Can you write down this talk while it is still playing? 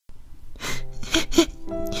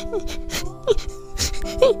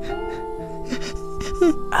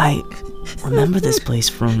I remember this place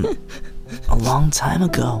from a long time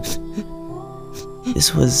ago.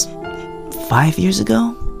 This was 5 years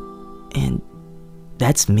ago? And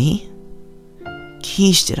that's me?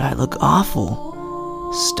 Geesh, did I look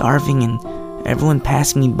awful. Starving and everyone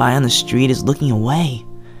passing me by on the street is looking away,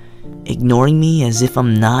 ignoring me as if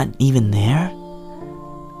I'm not even there.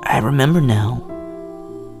 I remember now.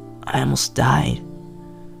 I almost died.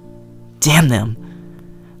 Damn them.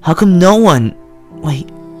 How come no one... Wait.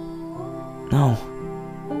 No.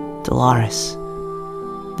 Dolores.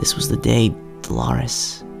 This was the day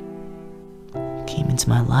Dolores came into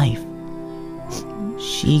my life.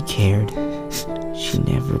 She cared. She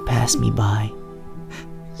never passed me by.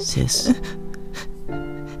 Sis.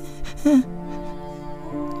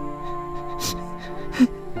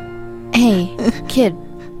 Hey, kid.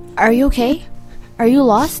 Are you okay? Are you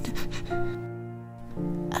lost?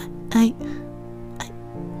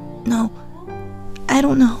 No. I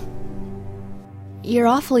don't know. You're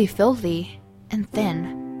awfully filthy and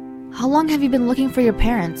thin. How long have you been looking for your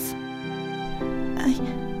parents?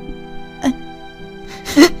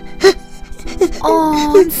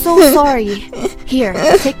 Oh, I'm so sorry. Here,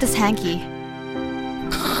 take this hanky.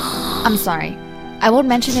 I'm sorry. I won't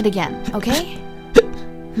mention it again, okay?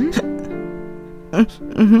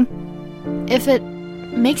 If it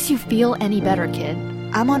makes you feel any better, kid,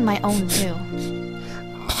 I'm on my own too.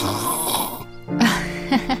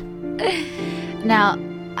 Now,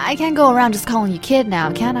 I can't go around just calling you kid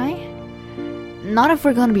now, can I? Not if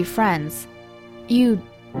we're gonna be friends. You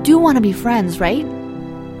do want to be friends, right?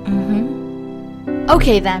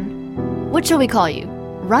 Okay then. What shall we call you?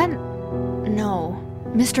 Run? No.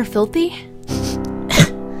 Mr. Filthy?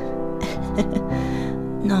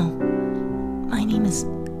 No. My name is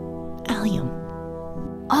Allium.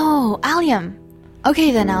 Oh, Allium.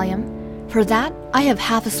 Okay then, Allium. For that, I have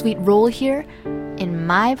half a sweet roll here in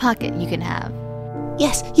my pocket you can have.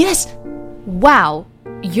 Yes! Wow,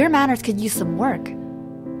 your manners could use some work.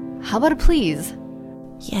 How about a please?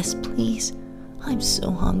 Yes, please. I'm so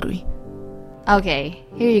hungry. Okay,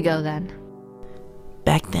 here you go then.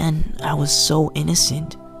 Back then, I was so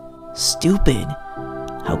innocent. Stupid.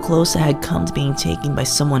 How close I had come to being taken by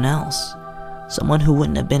someone else. Someone who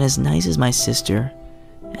wouldn't have been as nice as my sister,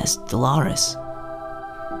 as Dolores.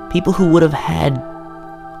 People who would have had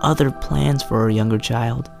other plans for a younger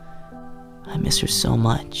child. I miss her so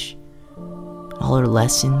much. All her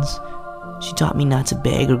lessons. She taught me not to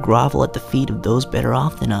beg or grovel at the feet of those better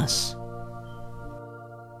off than us.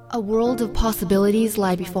 A world of possibilities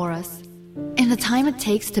lie before us. In the time it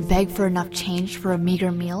takes to beg for enough change for a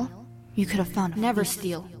meager meal, you could have found never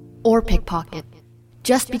steal or pickpocket.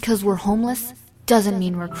 Just because we're homeless doesn't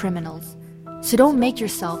mean we're criminals. So don't make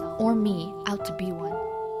yourself or me out to be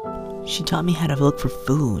one. She taught me how to look for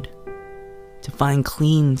food, to find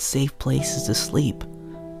clean, safe places to sleep.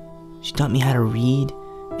 She taught me how to read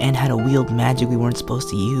and how to wield magic we weren't supposed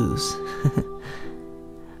to use.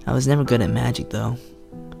 I was never good at magic though.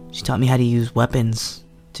 She taught me how to use weapons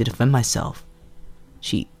to defend myself.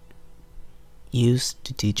 She used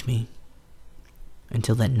to teach me.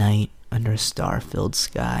 Until that night under a star-filled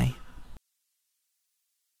sky.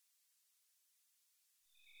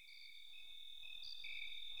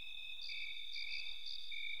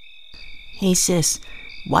 Hey sis,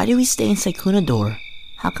 why do we stay in Saikuna-dor?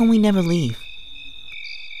 How come we never leave?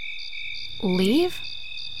 Leave?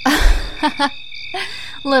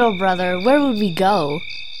 Little brother, where would we go?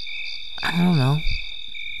 I don't know.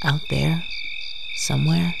 Out there.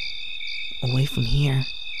 Somewhere. Away from here.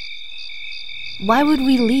 Why would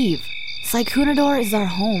we leave? Saikuna-dor is our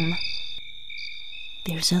home.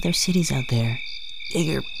 There's other cities out there.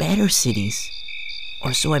 Bigger, better cities.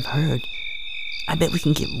 Or so I've heard. I bet we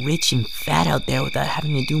can get rich and fat out there without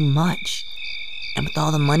having to do much. And with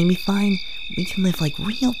all the money we find, we can live like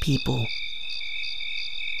real people.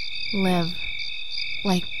 Live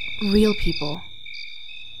like real people.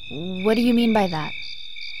 What do you mean by that?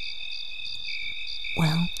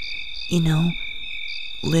 Well,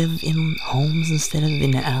 live in homes instead of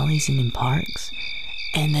in alleys and in parks.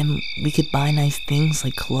 And then we could buy nice things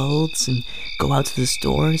like clothes and go out to the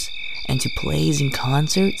stores and to plays and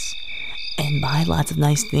concerts and buy lots of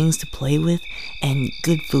nice things to play with and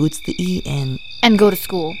good foods to eat and go to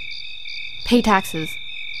school. Pay taxes.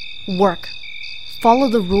 Work. Follow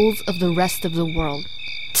the rules of the rest of the world.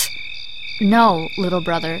 No, little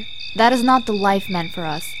brother. That is not the life meant for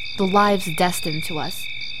us, the lives destined to us.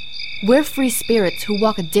 We're free spirits who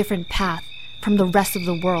walk a different path from the rest of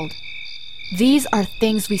the world. These are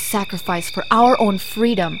things we sacrifice for our own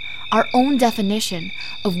freedom, our own definition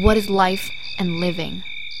of what is life and living.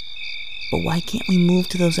 But why can't we move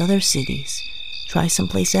to those other cities? Try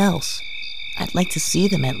someplace else. I'd like to see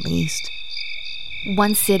them at least.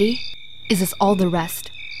 One city is as all the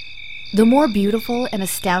rest. The more beautiful and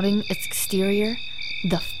astounding its exterior,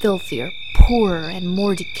 the filthier, poorer, and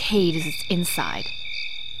more decayed is its inside.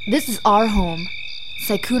 This is our home,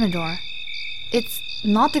 Seikunador. It's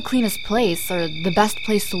not the cleanest place or the best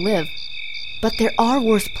place to live, but there are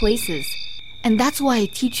worse places, and that's why I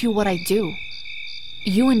teach you what I do.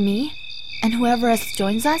 You and me, and whoever else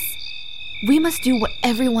joins us, we must do what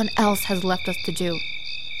everyone else has left us to do.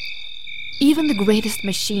 Even the greatest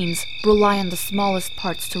machines rely on the smallest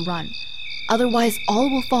parts to run, otherwise all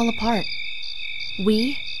will fall apart.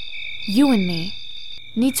 We, you and me,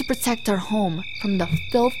 need to protect our home from the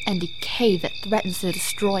filth and decay that threatens to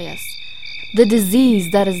destroy us, the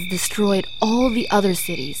disease that has destroyed all the other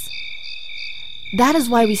cities. That is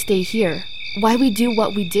why we stay here, why we do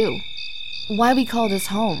what we do, why we call this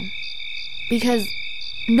home. Because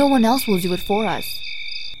no one else will do it for us.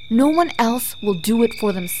 No one else will do it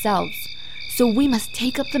for themselves, so we must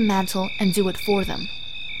take up the mantle and do it for them.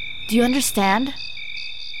 Do you understand?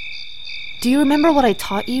 Do you remember what I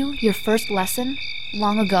taught you, your first lesson,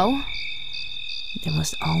 long ago? There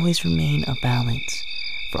must always remain a balance.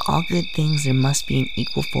 For all good things there must be an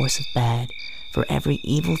equal force of bad. For every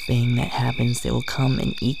evil thing that happens there will come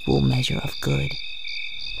an equal measure of good.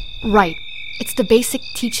 Right. It's the basic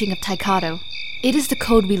teaching of Taekado. It is the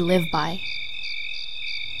code we live by.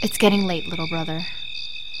 It's getting late, little brother.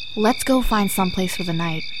 Let's go find someplace for the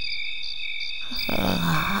night.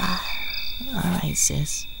 Alright,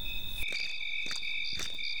 sis.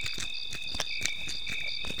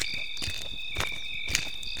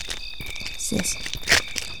 Sis.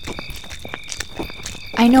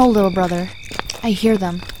 I know, little brother. I hear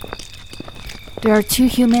them. There are 2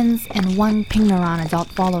 humans and 1 Pingnaran adult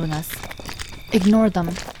following us. Ignore them.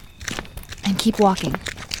 And keep walking.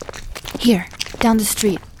 Here, down the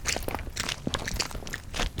street.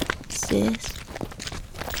 Sis?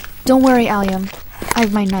 Don't worry, Allium. I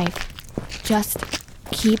have my knife. Just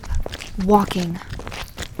keep walking.